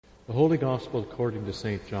The Holy Gospel according to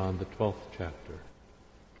St. John, the 12th chapter.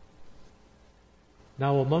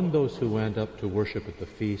 Now among those who went up to worship at the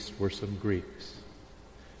feast were some Greeks.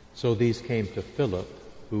 So these came to Philip,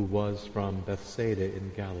 who was from Bethsaida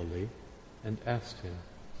in Galilee, and asked him,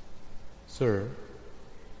 "Sir,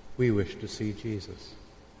 we wish to see Jesus."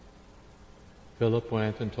 Philip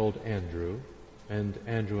went and told Andrew, and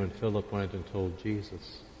Andrew and Philip went and told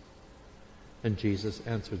Jesus. And Jesus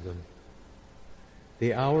answered them,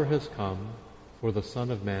 "The hour has come for the Son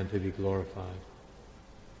of Man to be glorified.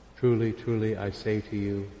 Truly, truly, I say to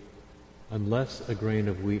you, unless a grain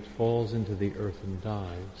of wheat falls into the earth and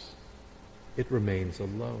dies, it remains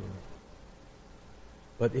alone.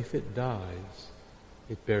 But if it dies,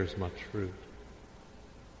 it bears much fruit.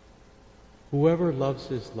 Whoever loves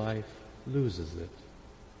his life loses it,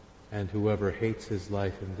 and whoever hates his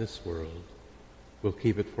life in this world will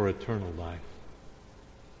keep it for eternal life.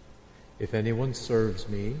 If anyone serves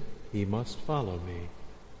me, he must follow me.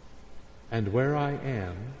 And where I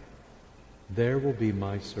am, there will be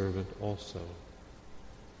my servant also.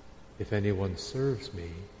 If anyone serves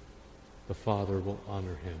me, the Father will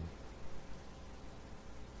honor him.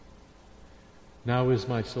 Now is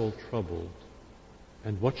my soul troubled,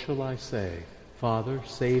 and what shall I say? Father,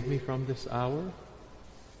 save me from this hour?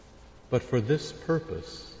 But for this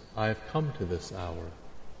purpose I have come to this hour.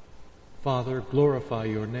 Father, glorify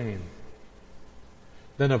your name."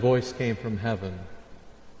 Then a voice came from heaven,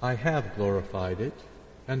 "I have glorified it,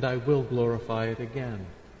 and I will glorify it again."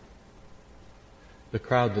 The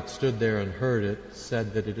crowd that stood there and heard it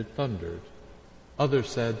said that it had thundered. Others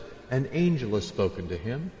said, "An angel has spoken to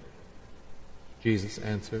him." Jesus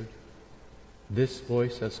answered, "This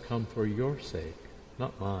voice has come for your sake,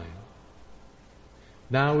 not mine.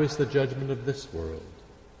 Now is the judgment of this world.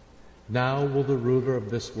 Now will the ruler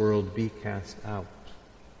of this world be cast out.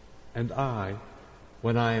 And I,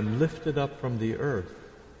 when I am lifted up from the earth,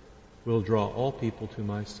 will draw all people to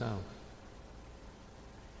myself."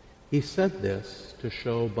 He said this to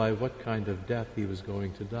show by what kind of death he was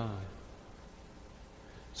going to die.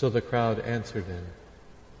 So the crowd answered him,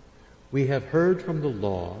 "We have heard from the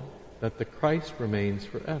law that the Christ remains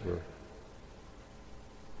forever.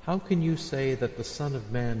 How can you say that the Son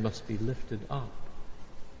of Man must be lifted up?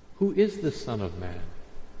 Who is the Son of Man?"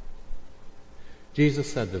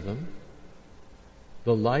 Jesus said to them,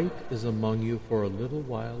 "The light is among you for a little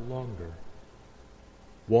while longer.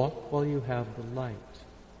 Walk while you have the light,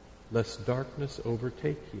 lest darkness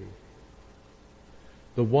overtake you.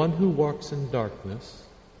 The one who walks in darkness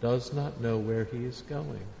does not know where he is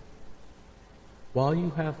going. While you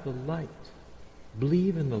have the light,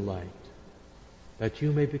 believe in the light, that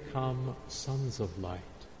you may become sons of light."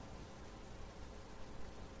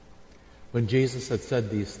 When Jesus had said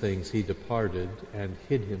these things, he departed and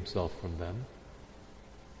hid himself from them.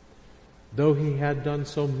 Though he had done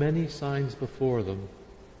so many signs before them,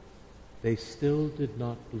 they still did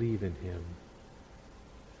not believe in him,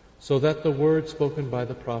 so that the word spoken by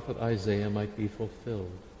the prophet Isaiah might be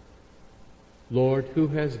fulfilled. "Lord, who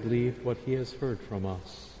has believed what he has heard from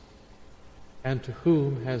us? And to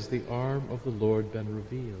whom has the arm of the Lord been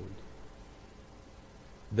revealed?"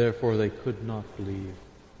 Therefore they could not believe.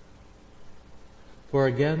 For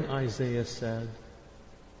again Isaiah said,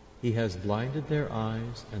 "He has blinded their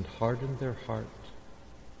eyes and hardened their heart,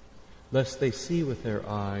 lest they see with their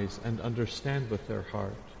eyes and understand with their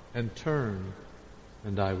heart, and turn,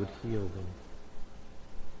 and I would heal them."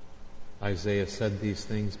 Isaiah said these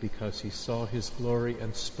things because he saw his glory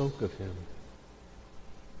and spoke of him.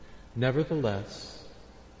 Nevertheless,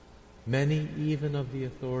 many even of the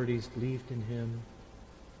authorities believed in him,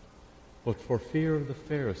 but for fear of the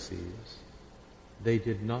Pharisees, they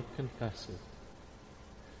did not confess it,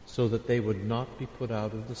 so that they would not be put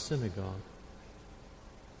out of the synagogue.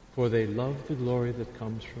 For they love the glory that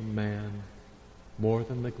comes from man more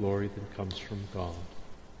than the glory that comes from God.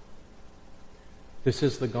 This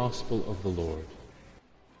is the gospel of the Lord.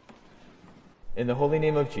 In the holy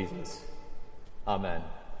name of Jesus, Amen.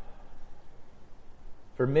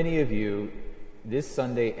 For many of you, this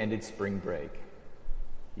Sunday ended spring break,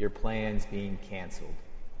 your plans being canceled.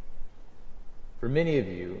 For many of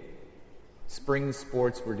you, spring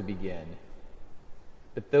sports were to begin,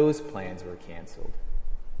 but those plans were canceled.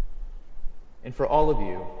 And for all of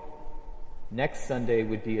you, next Sunday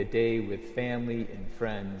would be a day with family and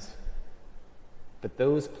friends, but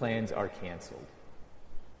those plans are canceled.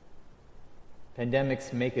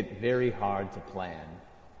 Pandemics make it very hard to plan.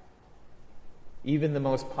 Even the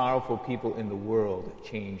most powerful people in the world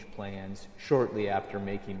change plans shortly after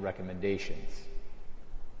making recommendations.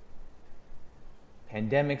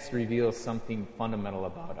 Pandemics reveal something fundamental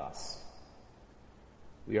about us.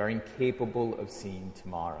 we are incapable of seeing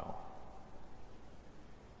tomorrow.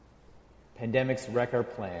 Pandemics wreck our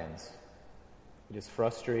plans. It is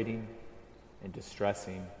frustrating and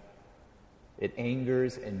distressing. It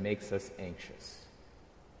angers and makes us anxious.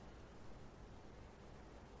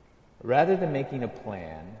 Rather than making a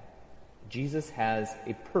plan, Jesus has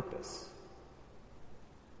a purpose.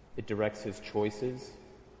 It directs his choices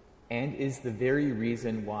and is the very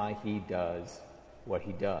reason why he does what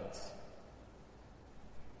he does.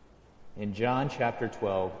 In John chapter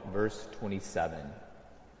 12, verse 27,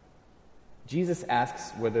 Jesus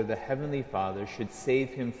asks whether the Heavenly Father should save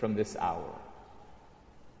him from this hour.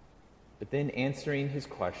 But then answering his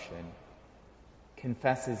question,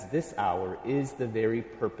 confesses this hour is the very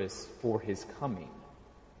purpose for his coming.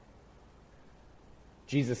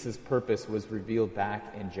 Jesus' purpose was revealed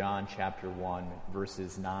back in John chapter 1,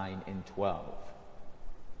 verses 9 and 12.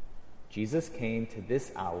 Jesus came to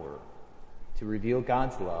this hour to reveal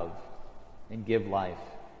God's love and give life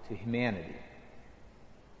to humanity.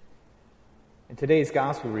 In today's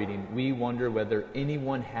gospel reading, we wonder whether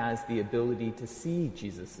anyone has the ability to see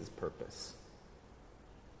Jesus' purpose.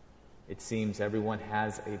 It seems everyone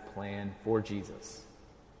has a plan for Jesus.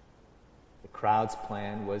 The crowd's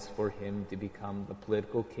plan was for him to become the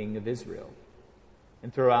political king of Israel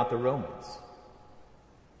and throw out the Romans.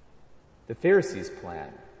 The Pharisees'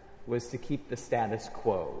 plan was to keep the status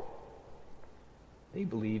quo. They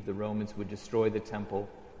believed the Romans would destroy the temple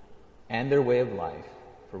and their way of life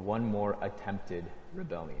for one more attempted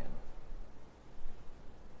rebellion.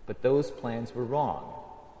 But those plans were wrong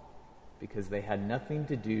because they had nothing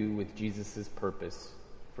to do with Jesus' purpose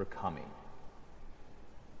for coming.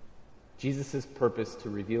 Jesus' purpose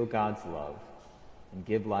to reveal God's love and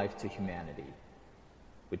give life to humanity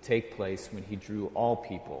would take place when he drew all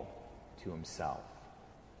people to himself.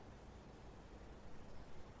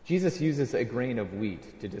 Jesus uses a grain of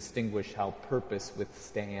wheat to distinguish how purpose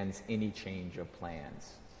withstands any change of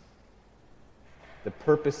plans. The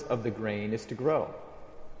purpose of the grain is to grow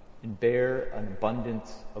and bear an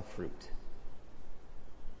abundance of fruit.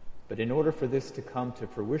 But in order for this to come to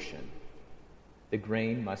fruition, the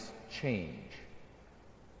grain must change.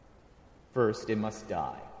 First, it must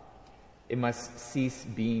die. It must cease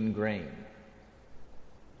being grain.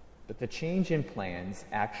 But the change in plans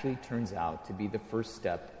actually turns out to be the first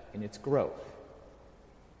step in its growth.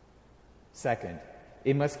 Second,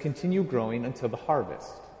 it must continue growing until the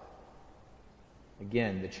harvest.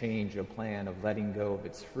 Again, the change of plan of letting go of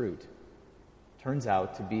its fruit turns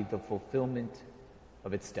out to be the fulfillment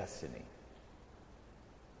of its destiny.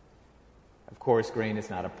 Of course, grain is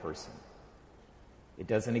not a person. It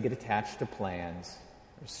doesn't get attached to plans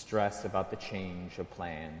or stress about the change of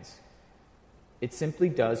plans. It simply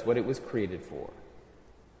does what it was created for.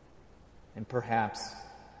 And perhaps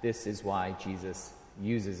this is why Jesus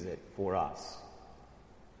uses it for us.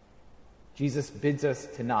 Jesus bids us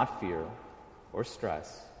to not fear or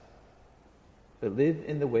stress, but live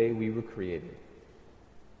in the way we were created.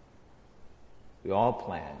 We all have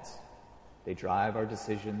plans. They drive our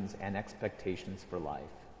decisions and expectations for life.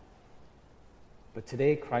 But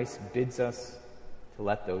today, Christ bids us to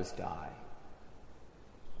let those die.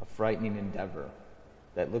 A frightening endeavor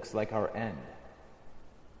that looks like our end,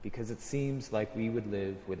 because it seems like we would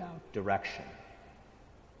live without direction.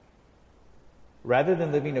 Rather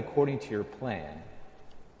than living according to your plan,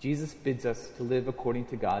 Jesus bids us to live according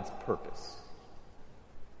to God's purpose.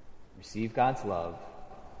 Receive God's love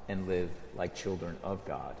and live like children of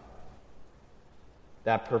God.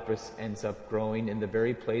 That purpose ends up growing in the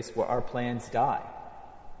very place where our plans die,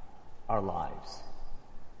 our lives.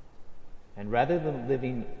 And rather than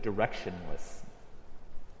living directionless,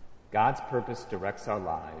 God's purpose directs our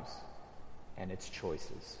lives and its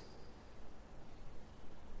choices.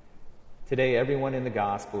 Today, everyone in the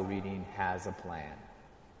gospel reading has a plan.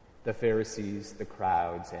 The Pharisees, the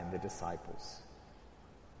crowds, and the disciples.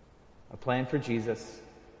 A plan for Jesus,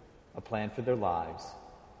 a plan for their lives,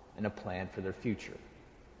 and a plan for their future.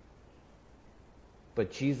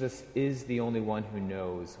 But Jesus is the only one who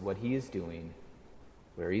knows what he is doing,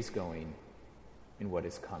 where he's going, and what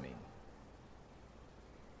is coming.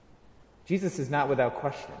 Jesus is not without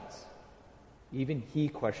questions. Even he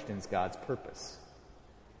questions God's purpose.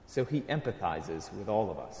 So he empathizes with all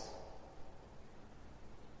of us.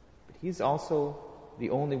 But he's also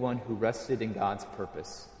the only one who rested in God's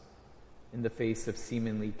purpose in the face of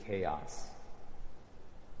seemingly chaos.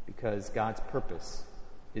 Because God's purpose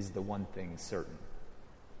is the one thing certain.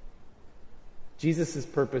 Jesus'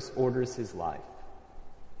 purpose orders his life.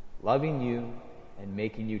 Loving you and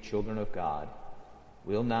making you children of God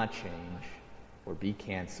will not change or be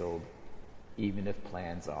canceled, even if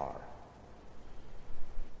plans are.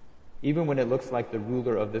 even when it looks like the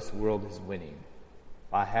ruler of this world is winning,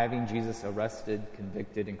 by having Jesus arrested,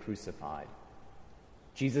 convicted, and crucified,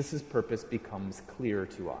 Jesus' purpose becomes clear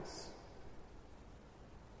to us.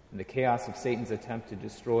 In the chaos of Satan's attempt to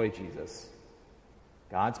destroy Jesus,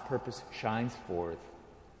 God's purpose shines forth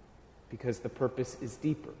because the purpose is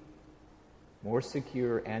deeper, more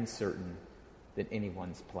secure and certain than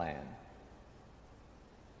anyone's plan.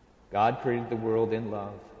 God created the world in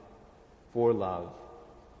love, for love,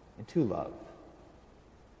 and to love.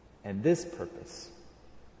 And this purpose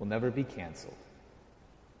will never be canceled,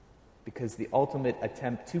 because the ultimate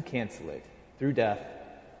attempt to cancel it through death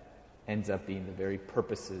ends up being the very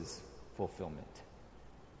purpose's fulfillment.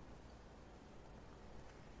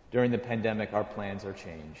 During the pandemic, our plans are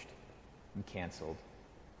changed and canceled,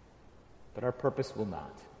 but our purpose will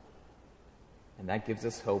not. And that gives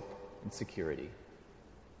us hope and security.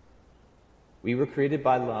 We were created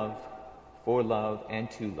by love, for love, and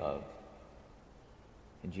to love.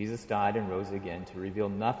 And Jesus died and rose again to reveal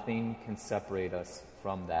nothing can separate us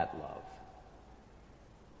from that love.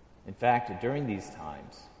 In fact, during these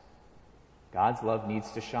times, God's love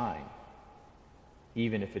needs to shine,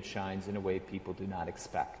 even if it shines in a way people do not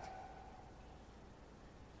expect.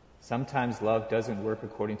 Sometimes love doesn't work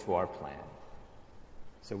according to our plan,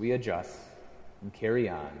 so we adjust and carry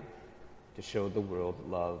on to show the world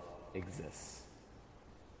love exists.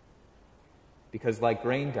 Because like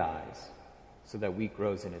grain dies, so that wheat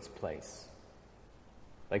grows in its place.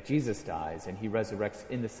 Like Jesus dies and he resurrects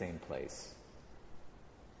in the same place,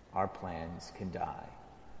 our plans can die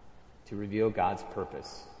to reveal God's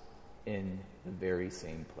purpose in the very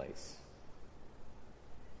same place.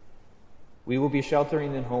 We will be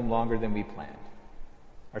sheltering in home longer than we planned.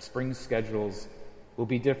 Our spring schedules will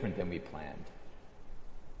be different than we planned.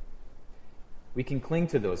 We can cling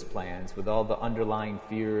to those plans with all the underlying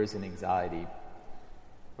fears and anxiety,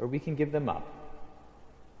 or we can give them up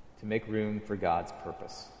to make room for God's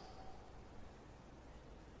purpose.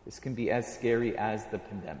 This can be as scary as the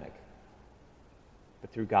pandemic,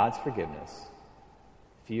 but through God's forgiveness,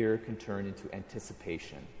 fear can turn into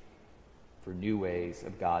anticipation for new ways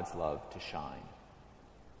of God's love to shine.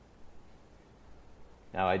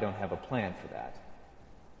 Now, I don't have a plan for that,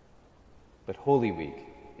 but Holy Week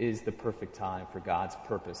is the perfect time for God's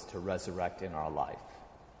purpose to resurrect in our life.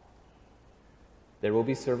 There will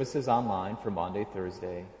be services online for Maundy,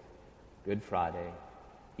 Thursday, Good Friday,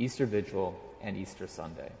 Easter Vigil, and Easter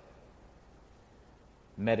Sunday.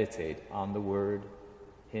 Meditate on the Word,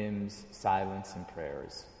 hymns, silence, and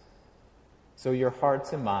prayers, so your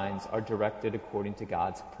hearts and minds are directed according to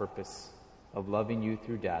God's purpose of loving you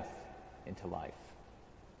through death into life.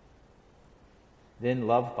 Then,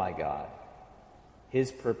 loved by God,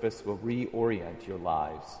 his purpose will reorient your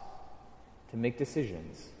lives to make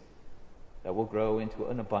decisions that will grow into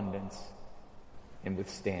an abundance and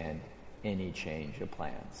withstand any change of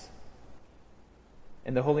plans.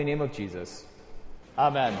 In the holy name of Jesus,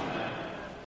 amen.